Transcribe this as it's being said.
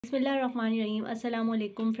बिस्मिल्लाहिर्रहमानिर्रहीम। अस्सलाम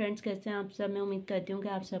वालेकुम फ्रेंड्स, कैसे हैं आप सब। मैं उम्मीद करती हूँ कि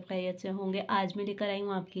आप सब खैरियत से होंगे। आज मैं लेकर आई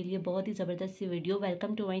हूँ आपके लिए बहुत ही ज़बरदस्त सी video.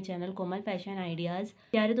 Welcome to my channel Komal fashion ideas.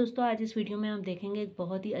 प्यारे दोस्तों, आज इस वीडियो में हम देखेंगे एक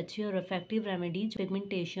बहुत ही अच्छी और effective remedy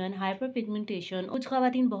pigmentation, hyper pigmentation. कुछ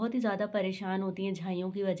ख़वातीन बहुत ही ज़्यादा परेशान होती हैं झाइयों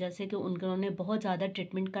की वजह से कि उन्होंने बहुत ज़्यादा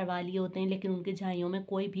ट्रीटमेंट करवा लिए होते हैं लेकिन उनके झाइयों में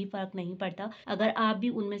कोई भी फ़र्क नहीं पड़ता। अगर आप भी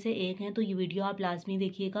उनमें से एक हैं तो ये वीडियो आप लाजमी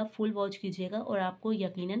देखिएगा, फुल वॉच कीजिएगा और आपको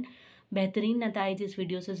यकीनन बेहतरीन नताइज इस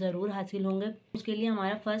वीडियो से ज़रूर हासिल होंगे। उसके लिए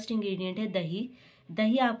हमारा फर्स्ट इंग्रेडिएंट है दही।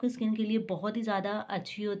 दही आपकी स्किन के लिए बहुत ही ज़्यादा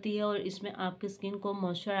अच्छी होती है और इसमें आपकी स्किन को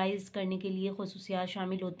मॉइस्चराइज करने के लिए खुसूसियात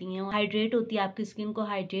शामिल होती हैं। हाइड्रेट होती है, आपकी स्किन को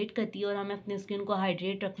हाइड्रेट करती है और हमें अपनी स्किन को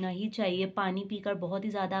हाइड्रेट रखना ही चाहिए। पानी पीकर बहुत ही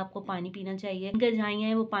ज़्यादा आपको पानी पीना चाहिए। इनके झाइयाँ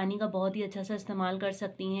हैं वो पानी का बहुत ही अच्छा सा इस्तेमाल कर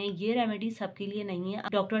सकती हैं। ये रेमेडी सबके लिए नहीं है।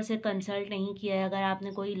 डॉक्टर से कंसल्ट नहीं किया है, अगर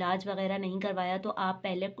आपने कोई इलाज वगैरह नहीं करवाया तो आप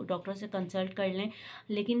पहले डॉक्टर से कंसल्ट कर लें।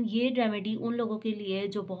 लेकिन ये रेमेडी उन लोगों के लिए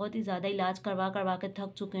जो बहुत ही ज़्यादा इलाज करवा करवा के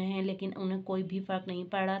थक चुके हैं लेकिन उन्हें कोई भी फर्क नहीं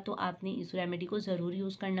पड़ा, तो आपने इस रेमेडी को ज़रूर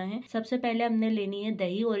यूज़ करना है। सबसे पहले हमने लेनी है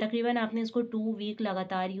दही और तकरीबन आपने इसको 2 वीक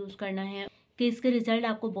लगातार यूज़ करना है कि इसके रिजल्ट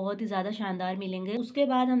आपको बहुत ही ज़्यादा शानदार मिलेंगे। उसके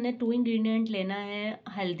बाद हमने 2 इंग्रेडिएंट लेना है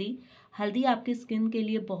हल्दी। हल्दी आपकी स्किन के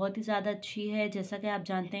लिए बहुत ही ज़्यादा अच्छी है। जैसा कि आप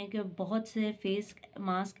जानते हैं कि बहुत से फेस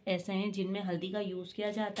मास्क ऐसे हैं जिनमें हल्दी का यूज़ किया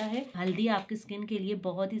जाता है। हल्दी आपकी स्किन के लिए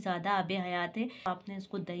बहुत ही ज़्यादा आबे हयात है। आपने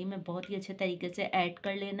इसको दही में बहुत ही अच्छे तरीके से ऐड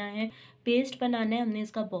कर लेना है। पेस्ट बनाना है हमने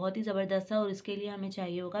इसका बहुत ही ज़बरदस्त है और इसके लिए हमें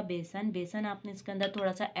चाहिए होगा बेसन। बेसन आपने इसके अंदर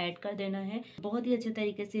थोड़ा सा ऐड कर देना है। बहुत ही अच्छे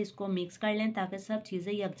तरीके से इसको मिक्स कर लें ताकि सब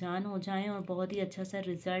चीज़ें यकजान हो जाएं और बहुत ही अच्छा सा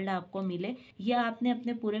रिजल्ट आपको मिले। ये आपने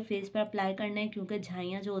अपने पूरे फेस पर अप्लाई करना है क्योंकि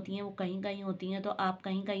झाइयाँ जो होती हैं वो कहीं कहीं होती हैं तो आप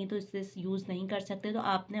कहीं कहीं तो इससे यूज़ नहीं कर सकते, तो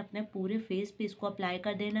आपने अपने पूरे फेस पे इसको अप्लाई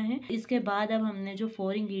कर देना है। इसके बाद अब हमने जो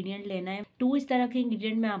 4 इंग्रेडिएंट लेना है, 2 इस तरह के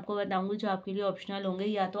इंग्रेडिएंट मैं आपको बताऊंगी जो आपके लिए ऑप्शनल होंगे।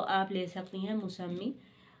 या तो आप ले सकती हैं मौसमी,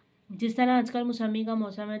 जिस तरह आजकल मौसमी का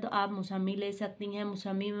मौसम है तो आप मौसमी ले सकती हैं।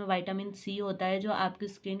 मौसमी में विटामिन सी होता है जो आपकी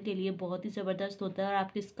स्किन के लिए बहुत ही ज़बरदस्त होता है और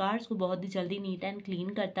आपके स्कार्स को बहुत ही जल्दी नीट एंड क्लीन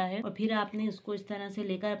करता है। और फिर आपने इसको इस तरह से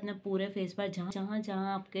लेकर अपने पूरे फेस पर जहाँ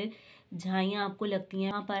जहाँ आपके झाइयाँ आपको लगती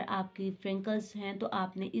हैं, वहाँ पर आपकी फ्रिंकल्स हैं, तो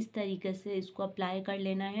आपने इस तरीके से इसको अप्लाई कर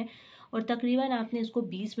लेना है और तकरीबन आपने इसको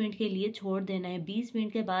 20 मिनट के लिए छोड़ देना है। 20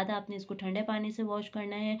 मिनट के बाद आपने इसको ठंडे पानी से वॉश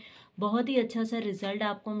करना है। बहुत ही अच्छा सा रिजल्ट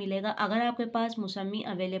आपको मिलेगा। अगर आपके पास मौसमी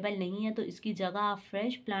अवेलेबल नहीं है तो इसकी जगह आप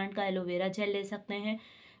फ्रेश प्लांट का एलोवेरा जेल ले सकते हैं।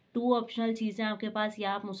 2 ऑप्शनल चीज़ें आपके पास,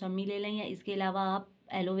 या आप मौसमी ले लें या इसके अलावा आप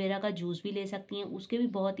एलोवेरा का जूस भी ले सकती हैं। उसके भी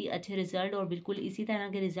बहुत ही अच्छे रिजल्ट और बिल्कुल इसी तरह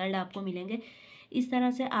के रिजल्ट आपको मिलेंगे। इस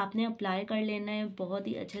तरह से आपने अप्लाई कर लेना है बहुत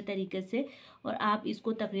ही अच्छे तरीके से और आप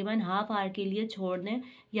इसको तकरीबन हाफ आवर के लिए छोड़ दें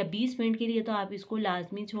या 20 मिनट के लिए तो आप इसको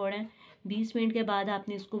लाजमी छोड़ें। 20 मिनट के बाद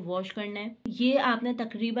आपने इसको वॉश करना है। ये आपने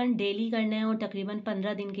तकरीबन डेली करना है और तकरीबन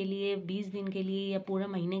 15 दिन के लिए, 20 दिन के लिए या पूरे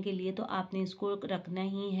महीने के लिए तो आपने इसको रखना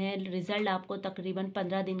ही है। रिजल्ट आपको तकरीबन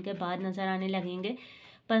 15 दिन के बाद नज़र आने लगेंगे।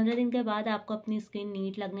 15 दिन के बाद आपको अपनी स्किन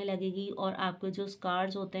नीट लगने लगेगी और आपके जो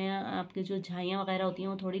स्कार्स होते हैं, आपके जो झाइयाँ वगैरह होती हैं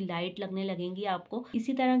वो थोड़ी लाइट लगने लगेंगी आपको।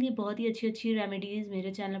 इसी तरह की बहुत ही अच्छी अच्छी रेमेडीज़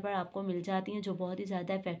मेरे चैनल पर आपको मिल जाती हैं जो बहुत ही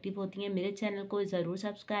ज़्यादा इफेक्टिव होती हैं। मेरे चैनल को ज़रूर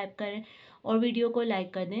सब्सक्राइब करें और वीडियो को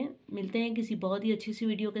लाइक कर दें। मिलते हैं किसी बहुत ही अच्छी सी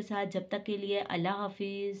वीडियो के साथ, जब तक के लिए अल्लाह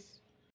हाफिज़।